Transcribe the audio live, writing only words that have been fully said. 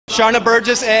Sharna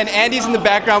Burgess and Andy's in the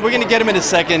background. We're going to get him in a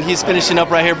second. He's finishing up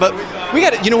right here. But we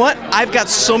got to, you know what? I've got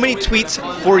so many tweets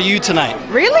for you tonight.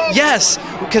 Really? Yes,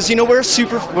 because you know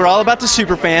we're all about the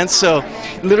super fans. So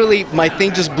literally my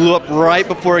thing just blew up right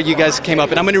before you guys came up.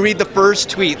 And I'm going to read the first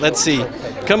tweet. Let's see.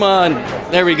 Come on.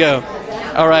 There we go.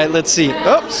 All right, let's see.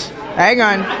 Oops. Hang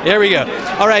on. There we go.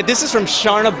 All right, this is from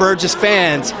Sharna Burgess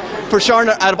fans. For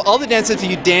Sharna, out of all the dances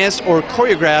you danced or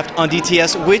choreographed on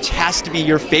DTS, which has to be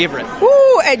your favorite?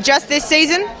 Ooh, just this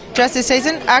season? Just this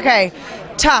season? Okay.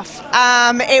 Tough.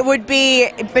 It would be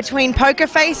between Poker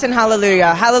Face and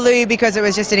Hallelujah. Hallelujah because it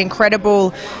was just an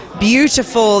incredible,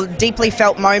 beautiful, deeply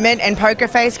felt moment, and Poker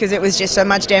Face because it was just so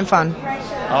much damn fun.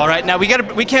 All right, now we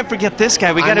can't forget this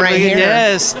guy. We got to right here.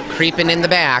 Yes, Creeping in the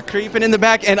back. Creeping in the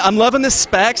back, and I'm loving the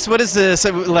specs. What is this?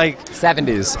 Like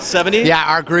 70s. 70s? Yeah,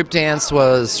 our group dance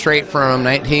was straight from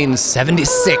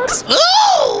 1976. Ooh,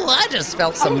 I just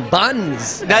felt some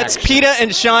buns. That's actually. PETA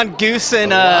and Sean Goose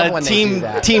and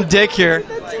Team Dick here.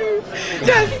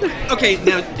 Yes. Okay,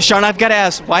 now Sean, I've got to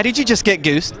ask, why did you just get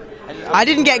goosed? I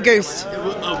didn't get goosed.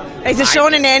 It's a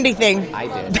Sean and Andy thing. I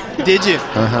did. Did you?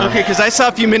 Okay, because I saw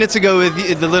a few minutes ago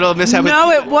with the little mishap.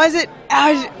 No, it wasn't.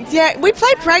 Yeah, we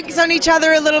played pranks on each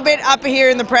other a little bit up here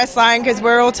in the press line because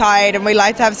we're all tired and we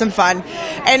like to have some fun.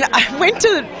 And I went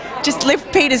to just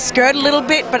lift Peter's skirt a little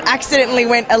bit, but accidentally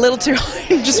went a little too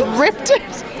high and just ripped it.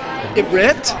 It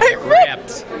ripped? It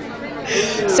ripped.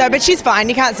 So, but she's fine.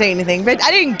 You can't see anything. But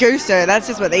I didn't goose her. That's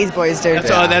just what these boys do.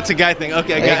 That's a guy thing.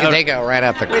 Okay, They go right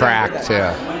up the crack, too.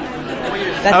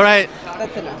 All right.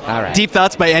 That's enough. All right. Deep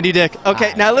thoughts by Andy Dick.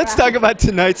 Okay, now let's talk about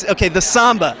tonight's. Okay, the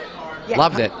samba. Yeah.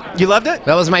 Loved it. You loved it?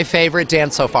 That was my favorite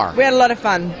dance so far. We had a lot of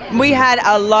fun. We had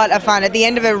a lot of fun. At the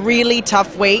end of a really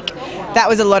tough week, that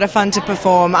was a lot of fun to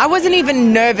perform. I wasn't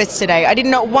even nervous today. I did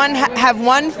not have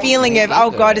one feeling of,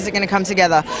 oh God, is it going to come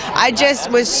together? I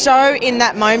just was so in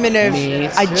that moment of,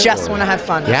 I just want to have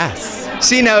fun. Yes.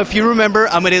 See, now, if you remember,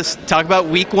 I'm going to talk about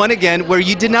week one again, where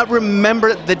you did not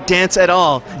remember the dance at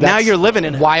all. Now you're living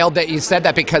in it. Wild that you said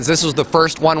that because this was the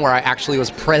first one where I actually was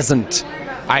present.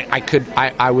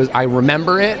 I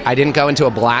remember it. I didn't go into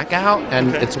a blackout,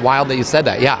 and it's wild that you said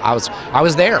that. Yeah, I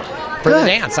was there for the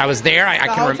dance. I was there. I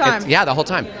can remember. Yeah, the whole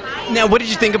time. Now, what did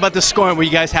you think about the scoring? Were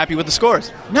you guys happy with the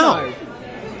scores? No.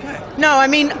 No, I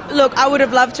mean, look, I would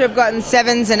have loved to have gotten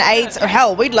 7s and 8s, or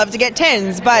hell, we'd love to get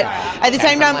 10s. But at the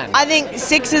same time, I think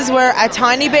 6s were a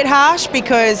tiny bit harsh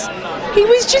because he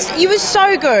was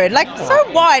so good. Like,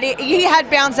 so wide. He had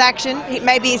bounce action.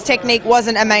 Maybe his technique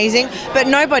wasn't amazing, but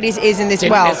nobody's is in this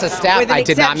well. Miss a step. With an I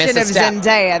did not miss a exception of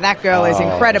step. Zendaya. That girl is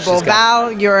incredible.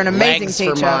 Val, you're an amazing Legs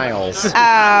teacher. for miles.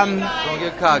 Don't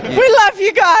get cocky. We love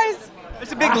you guys.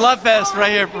 It's a big love fest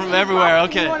right here from everywhere.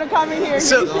 Okay. You want to come in here?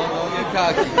 So, There's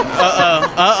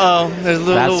a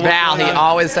little. That's Val. He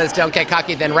always says, "Don't get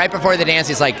cocky." Then right before the dance,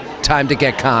 he's like, "Time to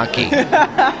get cocky."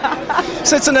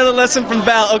 So it's another lesson from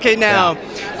Val. Okay, now,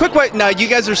 quick question. Now, you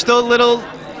guys are still a little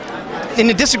in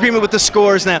a disagreement with the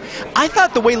scores. Now, I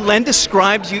thought the way Len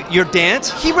described your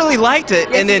dance, he really liked it,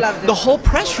 Yes, and then he loved it. the whole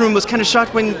press room was kind of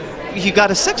shocked when you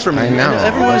got a 6 from him. I know.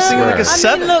 Everyone was singing like a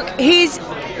 7. I mean, look,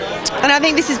 and I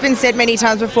think this has been said many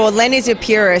times before, Len is a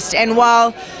purist, and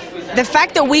while the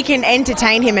fact that we can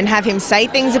entertain him and have him say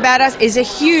things about us is a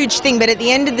huge thing, but at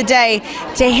the end of the day,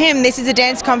 to him, this is a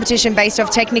dance competition based off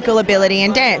technical ability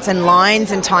and dance and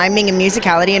lines and timing and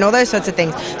musicality and all those sorts of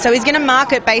things. So he's going to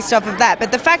mark it based off of that.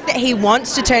 But the fact that he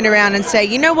wants to turn around and say,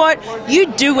 you know what, you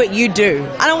do what you do.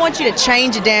 I don't want you to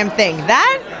change a damn thing.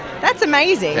 That's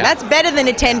amazing. Yeah. That's better than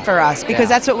a 10 for us because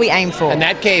that's what we aim for. And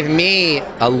that gave me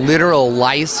a literal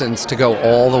license to go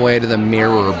all the way to the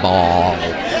mirror ball.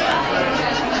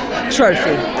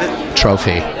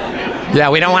 Trophy. Yeah,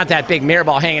 we don't want that big mirror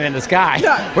ball hanging in the sky.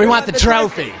 No, we want the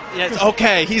trophy. Yes,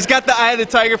 okay. He's got the eye of the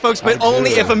tiger, folks, but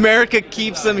only if America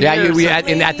keeps him Yeah, here.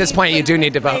 at this point, you do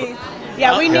need to vote.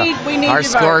 Yeah, we need Our to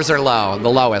scores vote. are low, the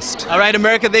lowest. All right,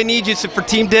 America, they need you. So for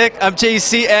Team Dick, I'm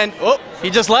JC, and he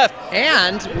just left.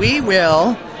 And we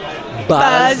will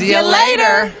Buzz you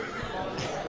later.